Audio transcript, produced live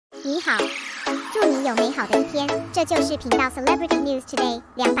你好，祝你有美好的一天。这就是频道 Celebrity News Today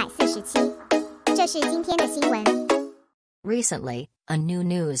 247。这是今天的新闻。Recently, a new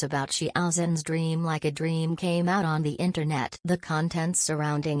news about Xiao Zhan's Dream Like a Dream came out on the internet. The content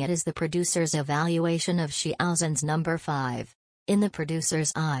surrounding it is the producer's evaluation of Xiao Zhan's number 5. In the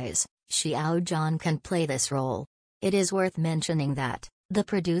producer's eyes, Xiao Zhan can play this role. It is worth mentioning that the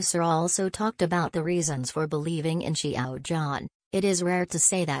producer also talked about the reasons for believing in Xiao Zhan. It is rare to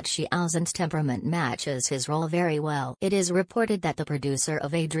say that Xiao Zhan's temperament matches his role very well. It is reported that the producer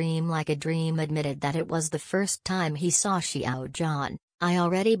of A Dream Like a Dream admitted that it was the first time he saw Xiao Zhan. I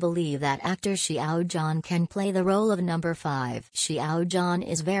already believe that actor Xiao Zhan can play the role of number 5. Xiao Zhan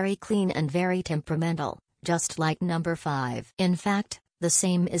is very clean and very temperamental, just like number 5. In fact, the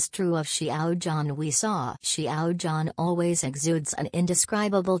same is true of Xiao Zhan. We saw Xiao Zhan always exudes an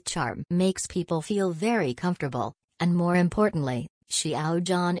indescribable charm, makes people feel very comfortable. And more importantly, Xiao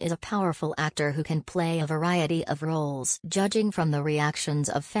Zhan is a powerful actor who can play a variety of roles. Judging from the reactions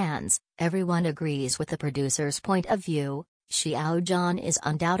of fans, everyone agrees with the producer's point of view. Xiao Zhan is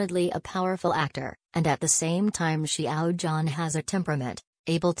undoubtedly a powerful actor, and at the same time Xiao Zhan has a temperament,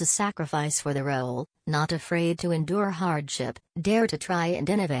 able to sacrifice for the role, not afraid to endure hardship, dare to try and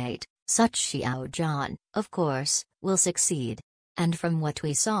innovate. Such Xiao Zhan, of course, will succeed. And from what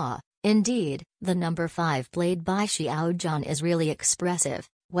we saw, indeed, the number 5 played by Xiao Zhan is really expressive,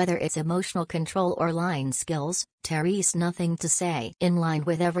 whether it's emotional control or line skills, there's nothing to say. In line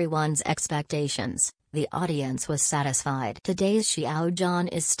with everyone's expectations, the audience was satisfied. Today's Xiao Zhan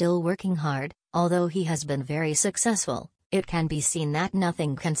is still working hard, although he has been very successful. It can be seen that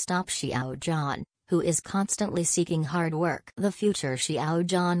nothing can stop Xiao Zhan, who is constantly seeking hard work. The future Xiao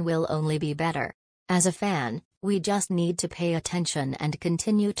Zhan will only be better. As a fan, we just need to pay attention and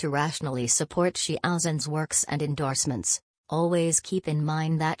continue to rationally support Xiao Zhan's works and endorsements. Always keep in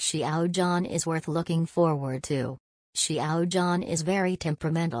mind that Xiao Zhan is worth looking forward to. Xiao Zhan is very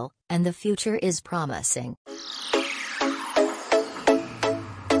temperamental, and the future is promising.